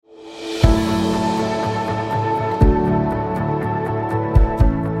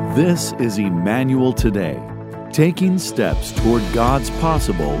This is Emmanuel Today, taking steps toward God's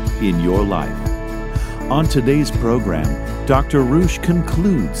possible in your life. On today's program, Dr. Roosh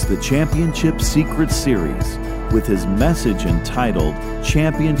concludes the Championship Secret series with his message entitled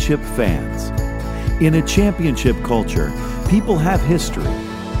Championship Fans. In a championship culture, people have history,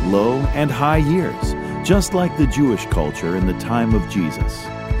 low and high years, just like the Jewish culture in the time of Jesus.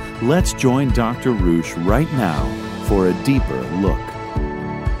 Let's join Dr. Roosh right now for a deeper look.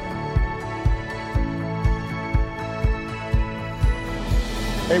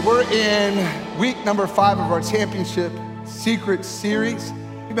 Hey, we're in week number 5 of our Championship Secret series.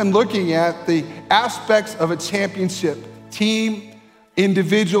 We've been looking at the aspects of a championship team,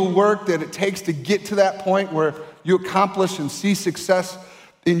 individual work that it takes to get to that point where you accomplish and see success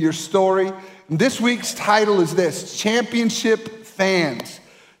in your story. And this week's title is this, Championship Fans.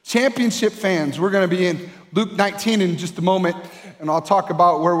 Championship Fans. We're going to be in Luke 19 in just a moment, and I'll talk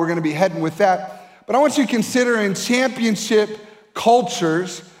about where we're going to be heading with that. But I want you to consider in championship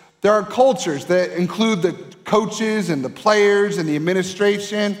cultures, there are cultures that include the coaches and the players and the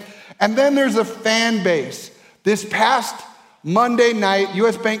administration, and then there's a fan base. This past Monday night,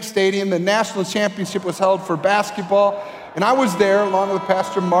 US Bank Stadium, the national championship was held for basketball, and I was there along with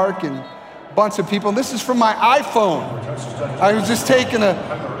Pastor Mark and a bunch of people. And this is from my iPhone. I was just taking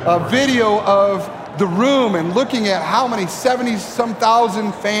a video of the room and looking at how many 70-some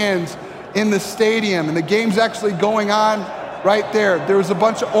thousand fans in the stadium, and the game's actually going on right there. There was a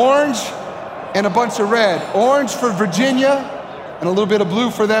bunch of orange and a bunch of red. Orange for Virginia and a little bit of blue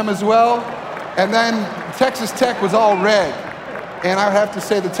for them as well. And then Texas Tech was all red. And I would have to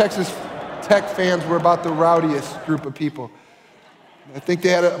say the Texas Tech fans were about the rowdiest group of people. I think they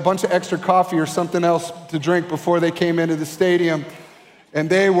had a bunch of extra coffee or something else to drink before they came into the stadium.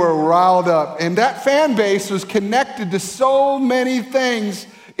 And they were riled up. And that fan base was connected to so many things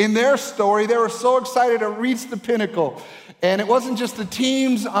in their story. They were so excited to reach the pinnacle. And it wasn't just the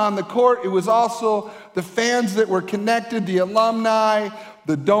teams on the court, it was also the fans that were connected, the alumni,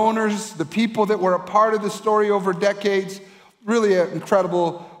 the donors, the people that were a part of the story over decades. Really an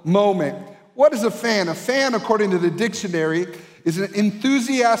incredible moment. What is a fan? A fan, according to the dictionary, is an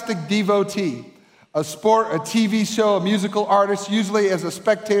enthusiastic devotee. A sport, a TV show, a musical artist, usually as a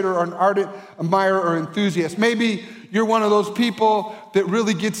spectator or an ardent admirer or enthusiast. Maybe you're one of those people that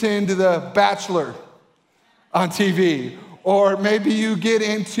really gets into The Bachelor on TV. Or maybe you get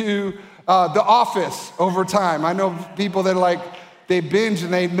into The Office over time. I know people that they binge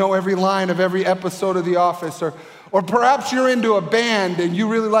and they know every line of every episode of The Office. Or perhaps you're into a band and you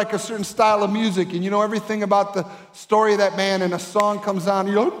really like a certain style of music and you know everything about the story of that band, and a song comes on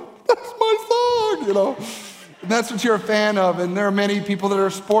and you're like, that's my song, you know. And that's what you're a fan of. And there are many people that are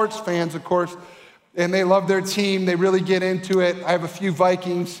sports fans, of course, and they love their team. They really get into it. I have a few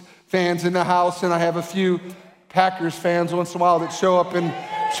Vikings fans in the house, and I have a few Packers fans once in a while that show up in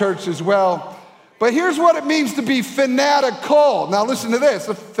church as well. But here's what it means to be fanatical. Now listen to this.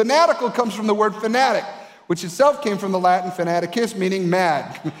 The fanatical comes from the word fanatic, which itself came from the Latin fanaticus, meaning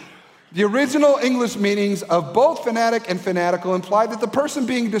mad. The original English meanings of both fanatic and fanatical implied that the person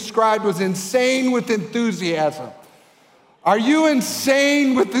being described was insane with enthusiasm. Are you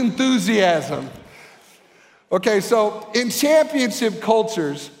insane with enthusiasm? Okay, so in championship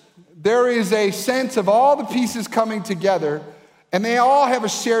cultures, there is a sense of all the pieces coming together, and they all have a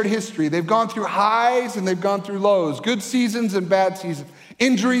shared history. They've gone through highs and they've gone through lows, good seasons and bad seasons,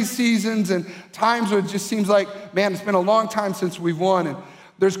 injury seasons, and times where it just seems like, man, it's been a long time since we've won. And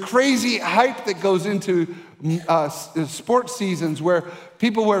there's crazy hype that goes into sports seasons where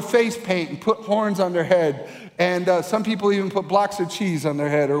people wear face paint and put horns on their head, and some people even put blocks of cheese on their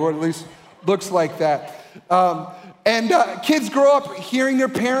head, or what at least looks like that. And kids grow up hearing their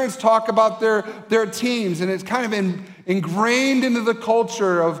parents talk about their teams, and it's kind of ingrained into the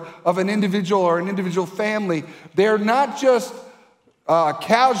culture of an individual or an individual family. They're not just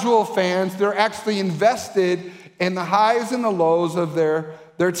casual fans, they're actually invested in the highs and the lows of their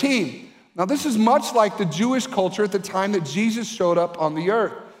team. Now, this is much like the Jewish culture at the time that Jesus showed up on the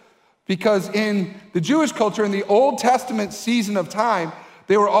earth. Because in the Jewish culture, in the Old Testament season of time,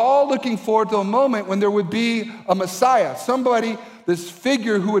 they were all looking forward to a moment when there would be a Messiah, somebody, this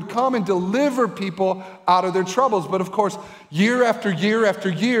figure who would come and deliver people out of their troubles. But of course, year after year after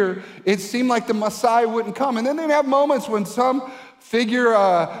year, it seemed like the Messiah wouldn't come. And then they'd have moments when some figure,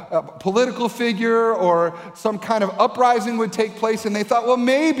 a political figure or some kind of uprising would take place, and they thought, well,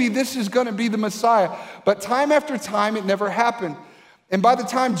 maybe this is going to be the Messiah. But time after time, it never happened. And by the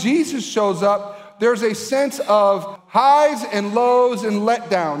time Jesus shows up, there's a sense of highs and lows and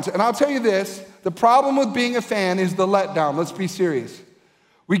letdowns. And I'll tell you this, the problem with being a fan is the letdown. Let's be serious.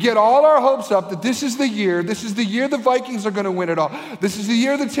 We get all our hopes up that this is the year the Vikings are going to win it all. This is the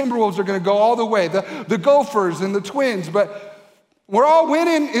year the Timberwolves are going to go all the way, the Gophers and the Twins. But we're all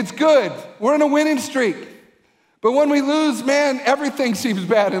winning, it's good. We're in a winning streak. But when we lose, man, everything seems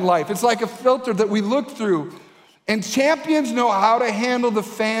bad in life. It's like a filter that we look through. And champions know how to handle the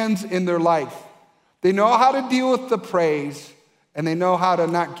fans in their life. They know how to deal with the praise, and they know how to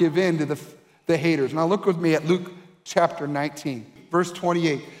not give in to the haters. Now look with me at Luke chapter 19. Verse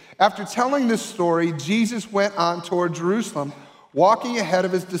 28, after telling this story, Jesus went on toward Jerusalem, walking ahead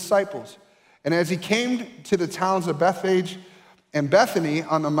of his disciples. And as he came to the towns of Bethphage and Bethany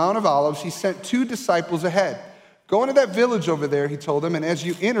on the Mount of Olives, he sent 2 disciples ahead. Go into that village over there, he told them, and as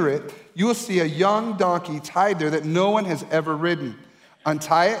you enter it, you will see a young donkey tied there that no one has ever ridden.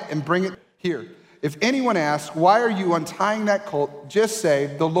 Untie it and bring it here. If anyone asks, why are you untying that colt, just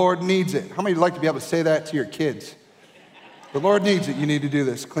say, the Lord needs it. How many would like to be able to say that to your kids? The Lord needs it. You need to do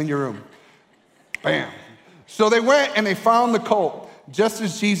this. Clean your room. Bam. So they went and they found the colt, just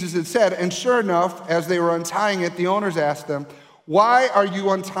as Jesus had said. And sure enough, as they were untying it, the owners asked them, why are you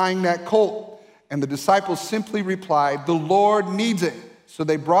untying that colt? And the disciples simply replied, the Lord needs it. So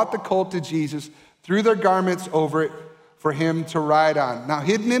they brought the colt to Jesus, threw their garments over it for him to ride on. Now,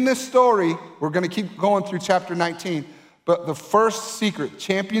 hidden in this story, we're going to keep going through chapter 19, but the first secret,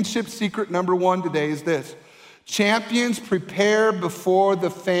 championship secret number 1 today is this. Champions prepare before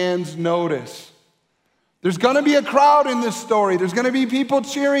the fans notice. There's going to be a crowd in this story. There's going to be people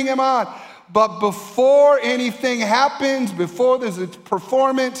cheering him on. But before anything happens, before there's a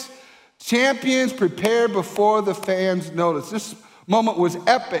performance, champions prepare before the fans notice. This moment was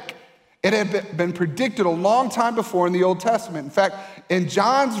epic. It had been predicted a long time before in the Old Testament. In fact, in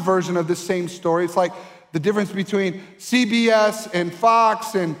John's version of the same story, it's like the difference between CBS and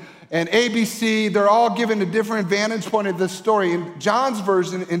Fox and ABC, they're all given a different vantage point of this story. In John's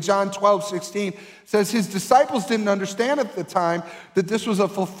version, in John 12:16, says his disciples didn't understand at the time that this was a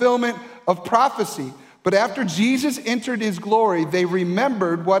fulfillment of prophecy. But after Jesus entered his glory, they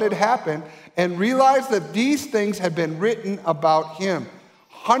remembered what had happened and realized that these things had been written about him.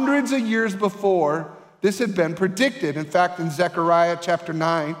 Hundreds of years before, this had been predicted. In fact, in Zechariah chapter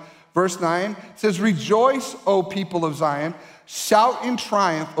 9, verse 9, it says, rejoice, O people of Zion. Shout in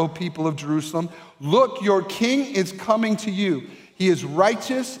triumph, O people of Jerusalem. Look, your king is coming to you. He is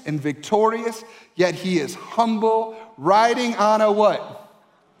righteous and victorious, yet he is humble, riding on a what?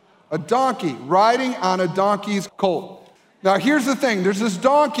 A donkey, riding on a donkey's colt. Now, here's the thing. There's this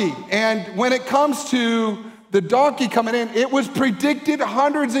donkey, and when it comes to the donkey coming in, it was predicted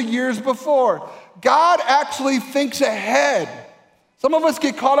hundreds of years before. God actually thinks ahead. Some of us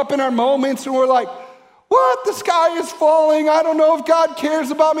get caught up in our moments, and we're like, what? The sky is falling. I don't know if God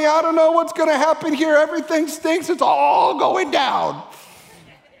cares about me. I don't know what's going to happen here. Everything stinks. It's all going down.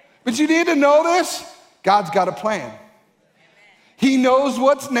 But you need to know this. God's got a plan. He knows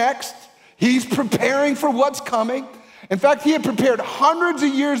what's next. He's preparing for what's coming. In fact, he had prepared hundreds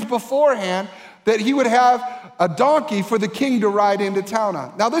of years beforehand that he would have a donkey for the king to ride into town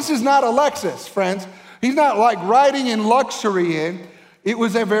on. Now, this is not a Lexus, friends. He's not like riding in luxury in. It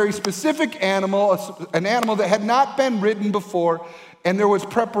was a very specific animal, an animal that had not been ridden before, and there was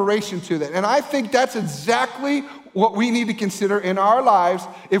preparation to that. And I think that's exactly what we need to consider in our lives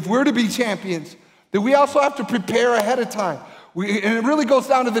if we're to be champions, that we also have to prepare ahead of time. And it really goes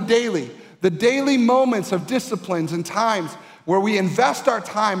down to the daily moments of disciplines and times where we invest our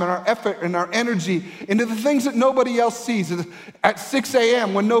time and our effort and our energy into the things that nobody else sees. At 6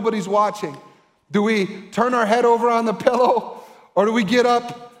 a.m. when nobody's watching, do we turn our head over on the pillow? Or do we get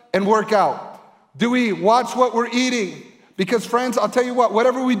up and work out? Do we watch what we're eating? Because friends, I'll tell you what,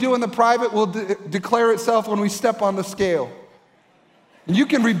 whatever we do in the private will declare itself when we step on the scale. And you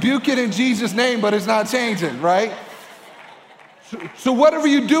can rebuke it in Jesus' name, but it's not changing, right? So whatever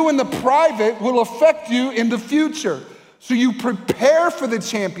you do in the private will affect you in the future. So you prepare for the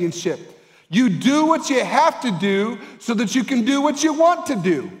championship. You do what you have to do so that you can do what you want to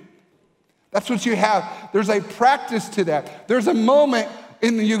do. That's what you have. There's a practice to that. There's a moment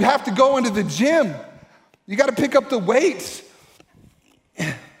you have to go into the gym. You got to pick up the weights.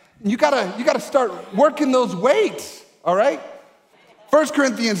 You got to start working those weights, all right? 1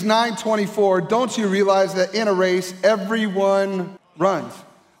 Corinthians 9:24, don't you realize that in a race, everyone runs,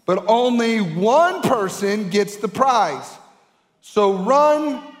 but only one person gets the prize. So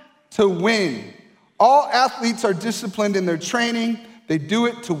run to win. All athletes are disciplined in their training. They do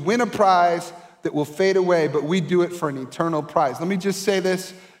it to win a prize that will fade away, but we do it for an eternal prize. Let me just say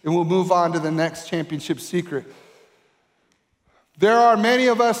this, and we'll move on to the next championship secret. There are many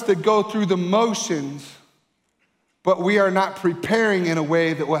of us that go through the motions but we are not preparing in a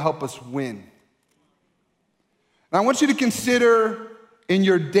way that will help us win. And I want you to consider in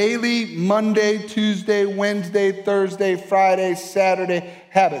your daily Monday, Tuesday, Wednesday, Thursday, Friday, Saturday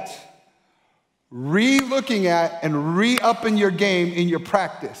habits, re-looking at and re-upping your game in your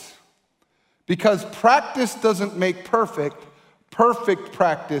practice. Because practice doesn't make perfect, perfect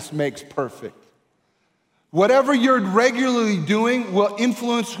practice makes perfect. Whatever you're regularly doing will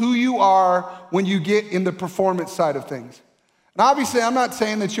influence who you are when you get in the performance side of things. And obviously, I'm not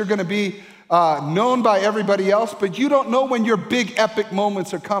saying that you're going to be known by everybody else, but you don't know when your big epic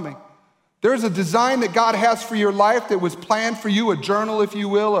moments are coming. There's a design that God has for your life that was planned for you, a journal, if you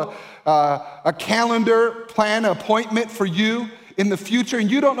will, a calendar plan, an appointment for you in the future, and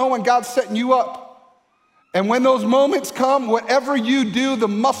you don't know when God's setting you up. And when those moments come, whatever you do, the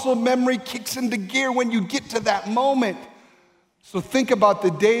muscle memory kicks into gear when you get to that moment. So think about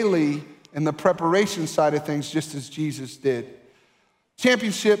the daily and the preparation side of things just as Jesus did.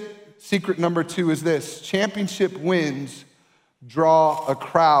 Championship secret number 2 is this: championship wins draw a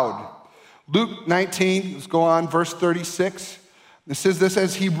crowd. Luke 19, let's go on, verse 36. It says this: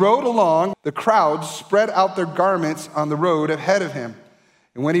 as he rode along, the crowds spread out their garments on the road ahead of him.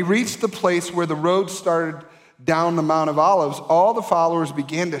 And when he reached the place where the road started down the Mount of Olives, all the followers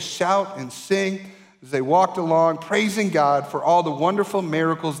began to shout and sing as they walked along, praising God for all the wonderful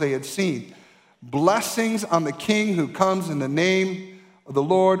miracles they had seen. Blessings on the King who comes in the name of the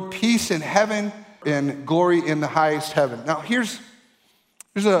Lord, peace in heaven and glory in the highest heaven. Now here's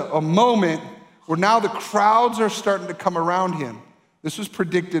a moment where now the crowds are starting to come around him. This was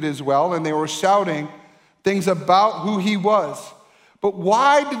predicted as well, and they were shouting things about who he was. But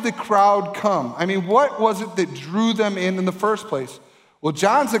why did the crowd come? I mean, what was it that drew them in the first place? Well,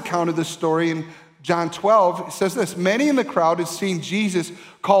 John's account of this story in John 12 says this: many in the crowd had seen Jesus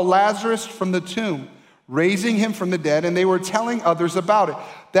call Lazarus from the tomb, raising him from the dead, and they were telling others about it.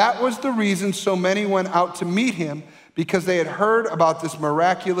 That was the reason so many went out to meet him, because they had heard about this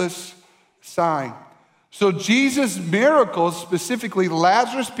miraculous sign. So Jesus' miracles, specifically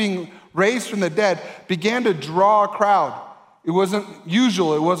Lazarus being raised from the dead, began to draw a crowd. It wasn't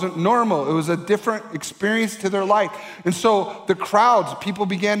usual, it wasn't normal, it was a different experience to their life. And so the crowds,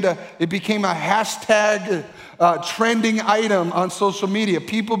 it became a hashtag trending item on social media.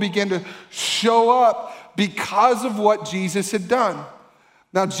 People began to show up because of what Jesus had done.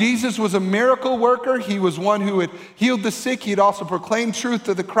 Now, Jesus was a miracle worker. He was one who had healed the sick. He had also proclaimed truth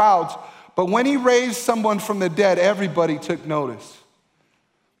to the crowds. But when he raised someone from the dead, everybody took notice.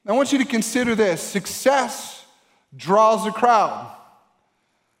 I want you to consider this: success draws a crowd.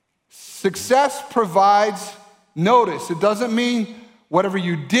 Success provides notice. It doesn't mean whatever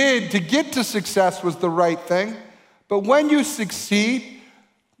you did to get to success was the right thing, but when you succeed,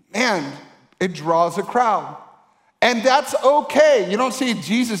 man, it draws a crowd. And that's okay. You don't see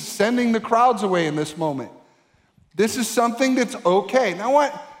Jesus sending the crowds away in this moment. This is something that's okay. Now I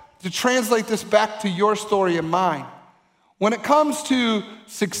want to translate this back to your story and mine. When it comes to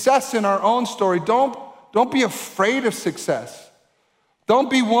success in our own story, don't be afraid of success. Don't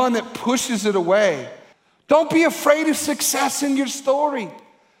be one that pushes it away. Don't be afraid of success in your story.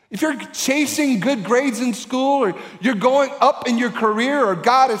 If you're chasing good grades in school, or you're going up in your career, or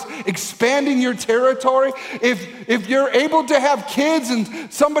God is expanding your territory, if you're able to have kids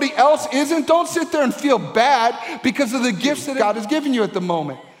and somebody else isn't, don't sit there and feel bad because of the gifts that God has given you at the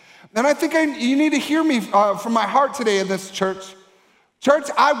moment. And I think you need to hear me from my heart today in this church. Church,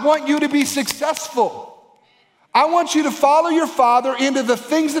 I want you to be successful. I want you to follow your Father into the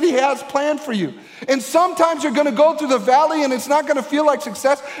things that he has planned for you. And sometimes you're going to go through the valley and it's not going to feel like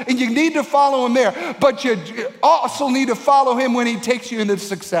success, and you need to follow him there. But you also need to follow him when he takes you into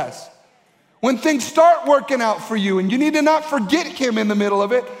success. When things start working out for you, and you need to not forget him in the middle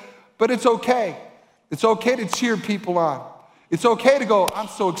of it, but it's okay. It's okay to cheer people on. It's okay to go, I'm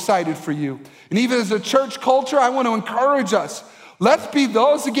so excited for you. And even as a church culture, I want to encourage us. Let's be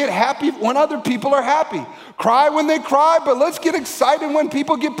those that get happy when other people are happy. Cry when they cry, but let's get excited when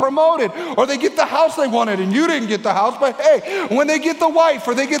people get promoted, or they get the house they wanted and you didn't get the house, but hey, when they get the wife,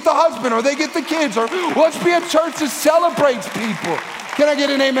 or they get the husband, or they get the kids, or let's be a church that celebrates people. Can I get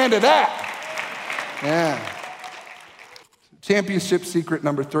an amen to that? Yeah. Championship secret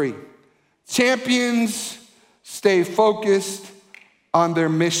number 3. Champions stay focused on their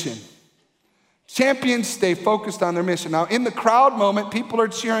mission. Champions stay focused on their mission. Now, in the crowd moment, people are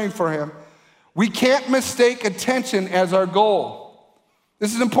cheering for him. We can't mistake attention as our goal.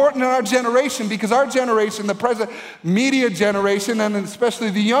 This is important in our generation, because our generation, the present media generation, and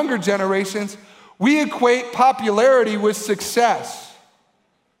especially the younger generations, we equate popularity with success.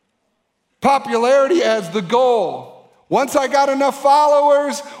 Popularity as the goal. Once I got enough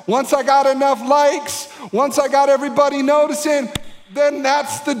followers, once I got enough likes, once I got everybody noticing, then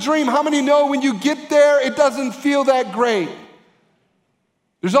that's the dream. How many know when you get there, it doesn't feel that great?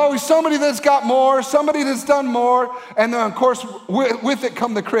 There's always somebody that's got more, somebody that's done more, and then of course with it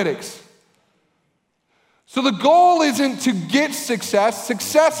come the critics. So the goal isn't to get success.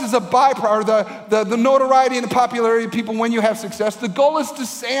 Success is a byproduct, the notoriety and the popularity of people when you have success. The goal is to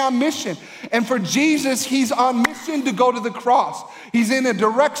stay on mission. And for Jesus, he's on mission to go to the cross. He's in a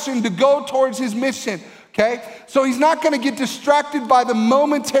direction to go towards his mission, okay? So he's not gonna get distracted by the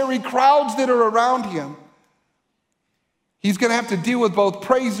momentary crowds that are around him. He's gonna have to deal with both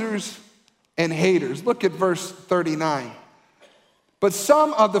praisers and haters. Look at verse 39. But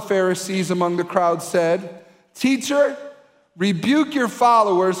some of the Pharisees among the crowd said, "Teacher, rebuke your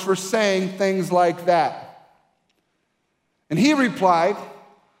followers for saying things like that." And he replied,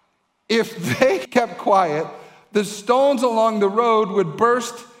 "If they kept quiet, the stones along the road would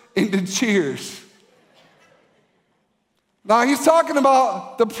burst into cheers." Now he's talking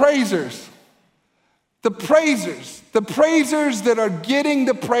about the praisers. The praisers that are getting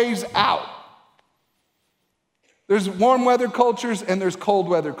the praise out. There's warm weather cultures and there's cold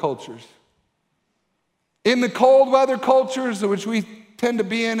weather cultures. In the cold weather cultures, which we tend to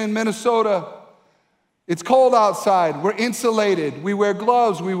be in Minnesota, it's cold outside. We're insulated. We wear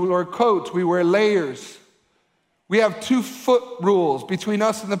gloves. We wear coats. We wear layers. We have 2-foot rules between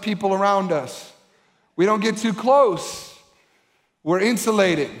us and the people around us. We don't get too close. We're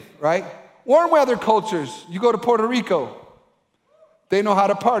insulated, right? Warm weather cultures, you go to Puerto Rico. They know how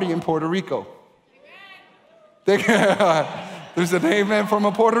to party in Puerto Rico. There's an amen from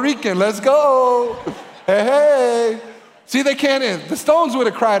a Puerto Rican. Let's go. Hey, hey. See, they can't. The Stones would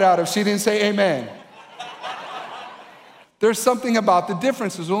have cried out if she didn't say amen. There's something about the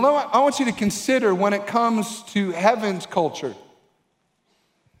differences. Well, no, I want you to consider when it comes to heaven's culture.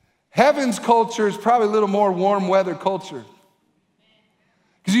 Heaven's culture is probably a little more warm weather culture.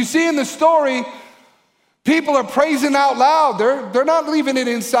 Because you see in the story, people are praising out loud. They're not leaving it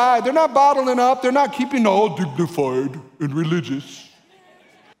inside. They're not bottling up. They're not keeping all dignified and religious.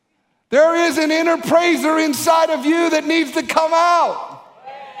 There is an inner praiser inside of you that needs to come out.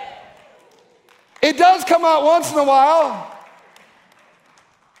 It does come out once in a while.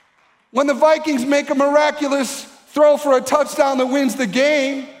 When the Vikings make a miraculous throw for a touchdown that wins the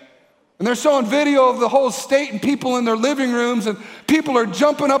game, and they're showing video of the whole state and people in their living rooms, and people are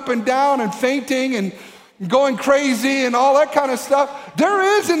jumping up and down and fainting and going crazy and all that kind of stuff.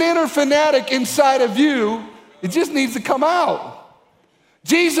 There is an inner fanatic inside of you. It just needs to come out.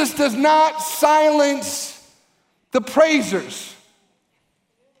 Jesus does not silence the praisers.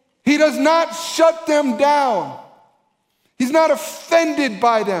 He does not shut them down. He's not offended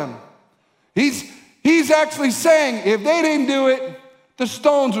by them. He's actually saying, if they didn't do it, the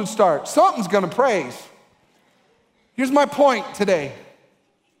stones would start. Something's gonna praise. Here's my point today.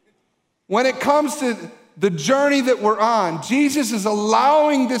 When it comes to the journey that we're on, Jesus is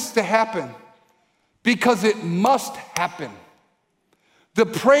allowing this to happen because it must happen. The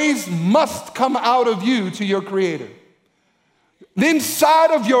praise must come out of you to your Creator.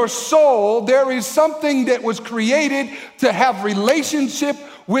 Inside of your soul, there is something that was created to have relationship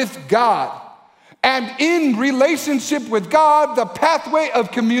with God. And in relationship with God, the pathway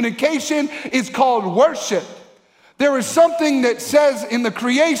of communication is called worship. There is something that says in the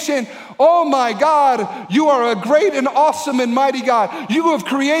creation, oh my God, you are a great and awesome and mighty God. You have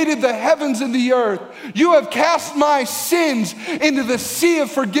created the heavens and the earth. You have cast my sins into the sea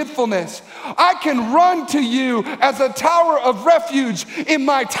of forgetfulness. I can run to you as a tower of refuge in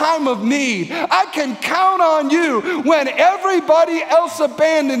my time of need. I can count on you when everybody else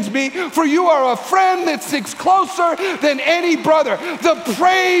abandons me, for you are a friend that sticks closer than any brother. The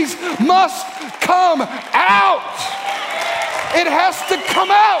praise must come out. It has to come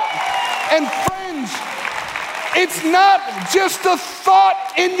out. And friends, it's not just a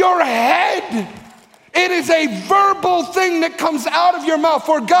thought in your head. It is a verbal thing that comes out of your mouth.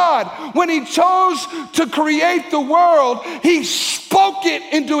 For God, when He chose to create the world, He spoke it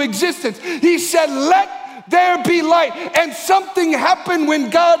into existence. He said, let there be light. And something happened when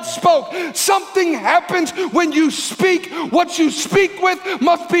God spoke. Something happens when you speak. What you speak with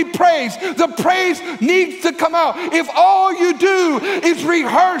must be praise. The praise needs to come out. If all you do is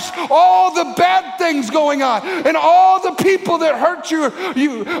rehearse all the bad things going on and all the people that hurt you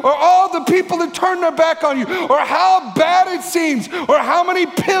or all the people that turn their back on you, or how bad it seems, or how many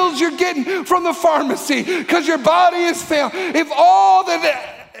pills you're getting from the pharmacy because your body is failing,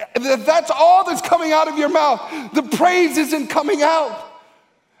 if that's all that's coming out of your mouth, the praise isn't coming out.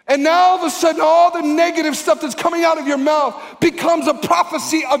 And now all of a sudden, all the negative stuff that's coming out of your mouth becomes a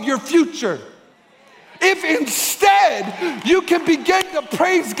prophecy of your future. If instead you can begin to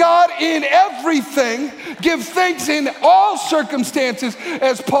praise God in everything, give thanks in all circumstances,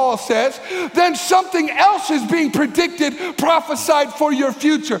 as Paul says, then something else is being predicted, prophesied for your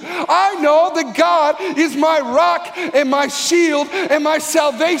future. I know that God is my rock and my shield and my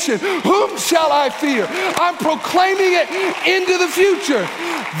salvation. Whom shall I fear? I'm proclaiming it into the future.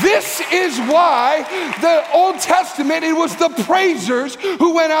 This is why the Old Testament, it was the praisers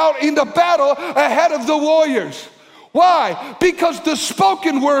who went out into battle ahead of the warriors. Why? Because the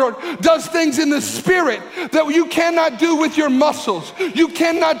spoken word does things in the spirit that you cannot do with your muscles. You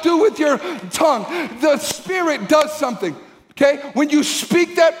cannot do with your tongue. The spirit does something, okay? When you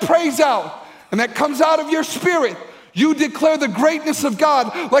speak that praise out and that comes out of your spirit, you declare the greatness of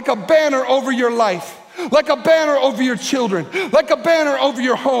God like a banner over your life, like a banner over your children, like a banner over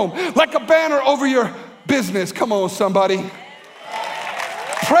your home, like a banner over your business. Come on, somebody.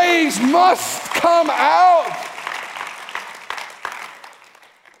 Praise must come out.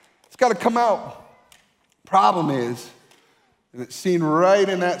 It's got to come out. Problem is, and it's seen right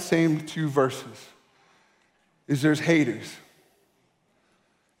in that same two verses, is there's haters.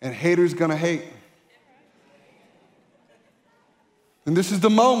 And haters gonna hate. And this is the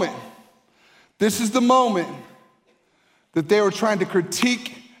moment. This is the moment that they were trying to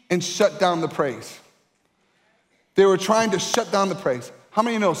critique and shut down the praise. They were trying to shut down the praise. How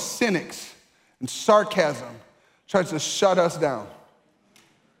many of you know cynics and sarcasm tries to shut us down?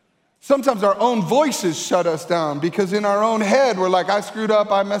 Sometimes our own voices shut us down because in our own head, we're like, I screwed up,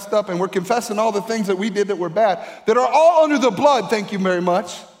 I messed up, and we're confessing all the things that we did that were bad, that are all under the blood, thank you very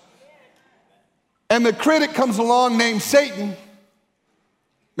much. And the critic comes along named Satan.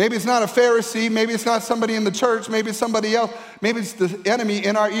 Maybe it's not a Pharisee, maybe it's not somebody in the church, maybe it's somebody else. Maybe it's the enemy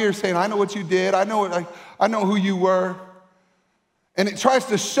in our ear saying, I know what you did, I know who you were. And it tries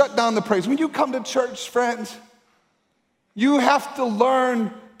to shut down the praise. When you come to church, friends, you have to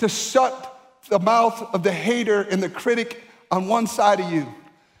learn to shut the mouth of the hater and the critic on one side of you.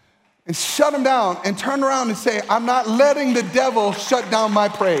 And shut them down and turn around and say, I'm not letting the devil shut down my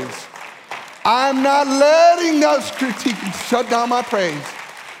praise. I'm not letting those critiques shut down my praise.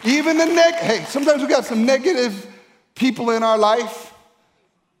 Even hey, sometimes we got some negative people in our life,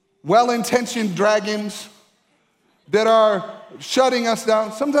 well-intentioned dragons that are shutting us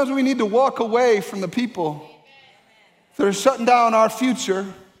down. Sometimes we need to walk away from the people that are shutting down our future,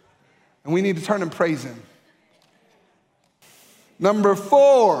 and we need to turn and praise Him. Number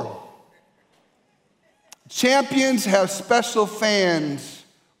 4, champions have special fans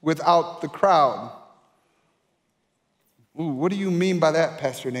without the crowd. Ooh, what do you mean by that,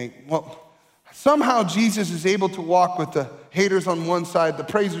 Pastor Nate? Well, somehow Jesus is able to walk with the haters on one side, the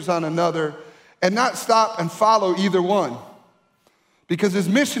praisers on another, and not stop and follow either one. Because his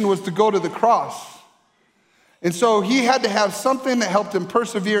mission was to go to the cross. And so he had to have something that helped him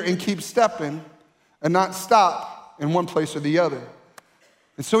persevere and keep stepping and not stop in one place or the other.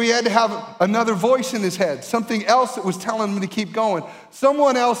 And so he had to have another voice in his head, something else that was telling him to keep going,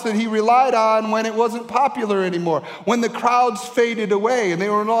 someone else that he relied on when it wasn't popular anymore, when the crowds faded away and they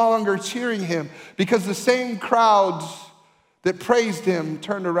were no longer cheering him, because the same crowds that praised him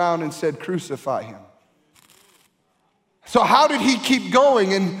turned around and said, crucify him. So how did he keep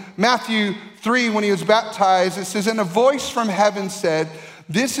going? In Matthew 3, when he was baptized, it says, and a voice from heaven said,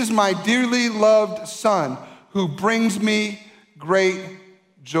 this is my dearly loved son who brings me great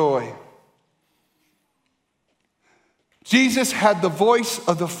joy. Jesus had the voice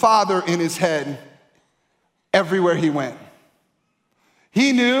of the Father in his head everywhere he went.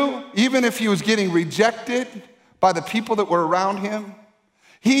 He knew, even if he was getting rejected by the people that were around him,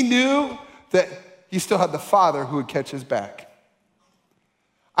 he knew that he still had the Father who would catch his back.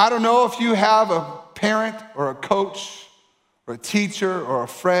 I don't know if you have a parent or a coach or a teacher or a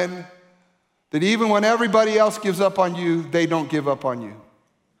friend that even when everybody else gives up on you, they don't give up on you.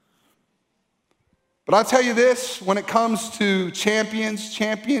 But I'll tell you this, when it comes to champions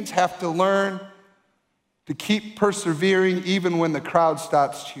have to learn to keep persevering even when the crowd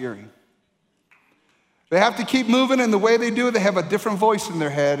stops cheering. They have to keep moving, and the way they do it, they have a different voice in their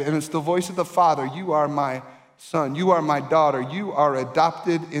head, and it's the voice of the Father. You are my son. You are my daughter. You are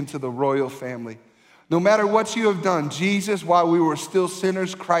adopted into the royal family. No matter what you have done, Jesus, while we were still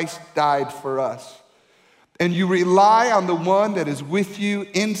sinners, Christ died for us. And you rely on the one that is with you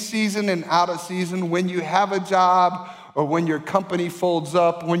in season and out of season, when you have a job or when your company folds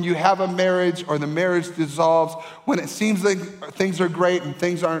up, when you have a marriage or the marriage dissolves, when it seems like things are great and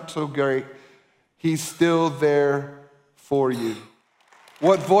things aren't so great. He's still there for you.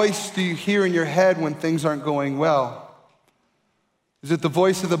 What voice do you hear in your head when things aren't going well? Is it the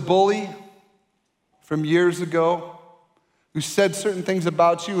voice of the bully from years ago who said certain things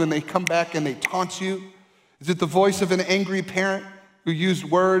about you and they come back and they taunt you? Is it the voice of an angry parent who used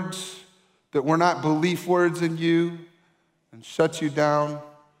words that were not belief words in you and shut you down?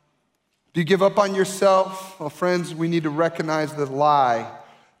 Do you give up on yourself? Well, friends, we need to recognize the lie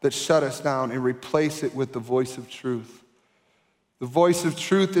that shut us down and replace it with the voice of truth. The voice of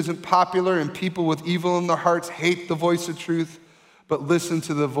truth isn't popular, and people with evil in their hearts hate the voice of truth, but listen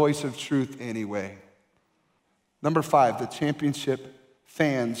to the voice of truth anyway. Number 5, the championship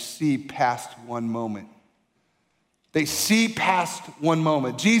fans see past one moment. They see past one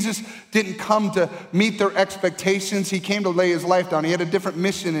moment. Jesus didn't come to meet their expectations. He came to lay his life down. He had a different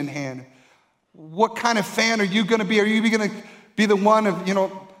mission in hand. What kind of fan are you going to be? Are you going to be the one of,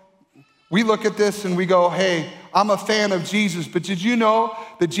 we look at this and we go, hey, I'm a fan of Jesus, but did you know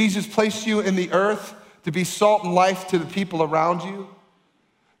that Jesus placed you in the earth to be salt and life to the people around you,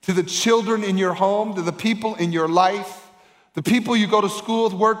 to the children in your home, to the people in your life, the people you go to school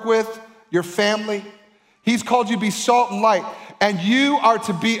with, work with, your family? He's called you to be salt and light, and you are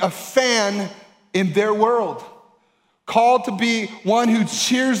to be a fan in their world, called to be one who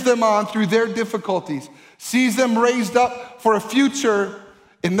cheers them on through their difficulties, sees them raised up for a future.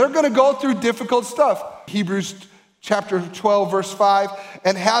 And they're going to go through difficult stuff. Hebrews chapter 12, verse 5.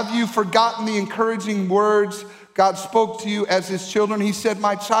 And have you forgotten the encouraging words God spoke to you as his children? He said,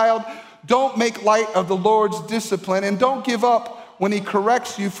 my child, don't make light of the Lord's discipline and don't give up when he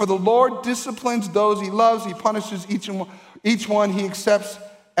corrects you. For the Lord disciplines those he loves. He punishes each one he accepts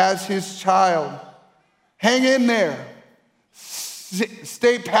as his child. Hang in there.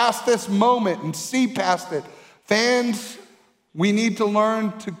 Stay past this moment and see past it. Fans, we need to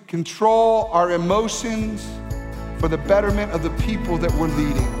learn to control our emotions for the betterment of the people that we're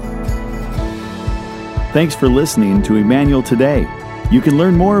leading. Thanks for listening to Emmanuel Today. You can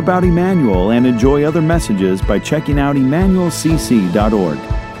learn more about Emmanuel and enjoy other messages by checking out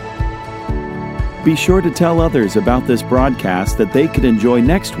emmanuelcc.org. Be sure to tell others about this broadcast that they could enjoy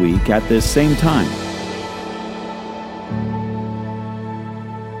next week at this same time.